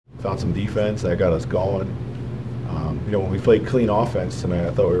found some defense that got us going. When we played clean offense tonight,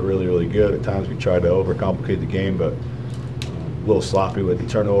 I thought we were really, really good. At times we tried to overcomplicate the game, but a little sloppy with the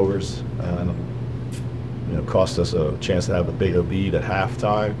turnovers. Cost us a chance to have a bigger lead at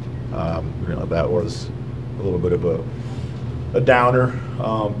halftime. That was a little bit of a downer.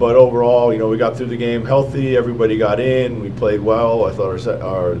 But overall, we got through the game healthy. Everybody got in. We played well. I thought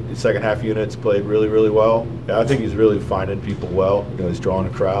our second half units played really, really well. Yeah, I think he's really finding people well. He's drawing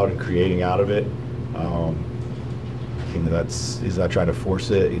a crowd and creating out of it. He's not trying to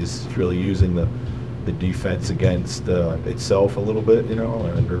force it. He's really using the defense against itself a little bit, and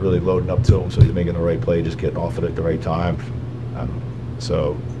they're really loading up to him, so he's making the right play, just getting off it at the right time.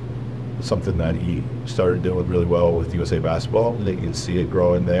 So something that he started doing really well with USA Basketball. I think you can see it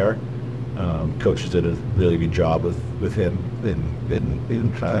growing there. Coaches did a really good job with him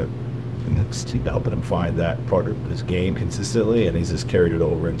in trying to helping him find that part of his game consistently, and he's just carried it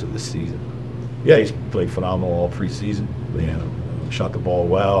over into the season. Yeah, he's played phenomenal all preseason. Shot the ball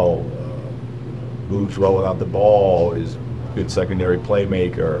well, moves well without the ball, is a good secondary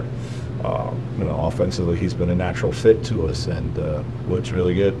playmaker. Offensively, he's been a natural fit to us, and looks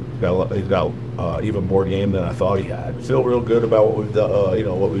really good. He's got even more game than I thought he had. I feel real good about what we've done.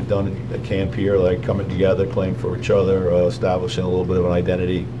 What we've done at camp here, like coming together, playing for each other, establishing a little bit of an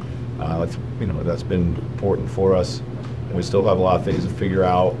identity. That's been important for us. And we still have a lot of things to figure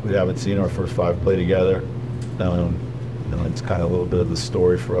out. We haven't seen our first 5 play together. It's kind of a little bit of the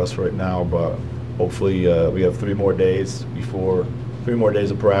story for us right now, but hopefully we have 3 more days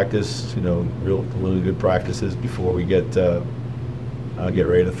of practice. Really good practices before we get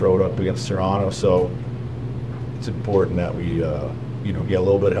ready to throw it up against Toronto. So it's important that we get a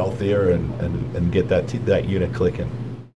little bit healthier and get that unit clicking.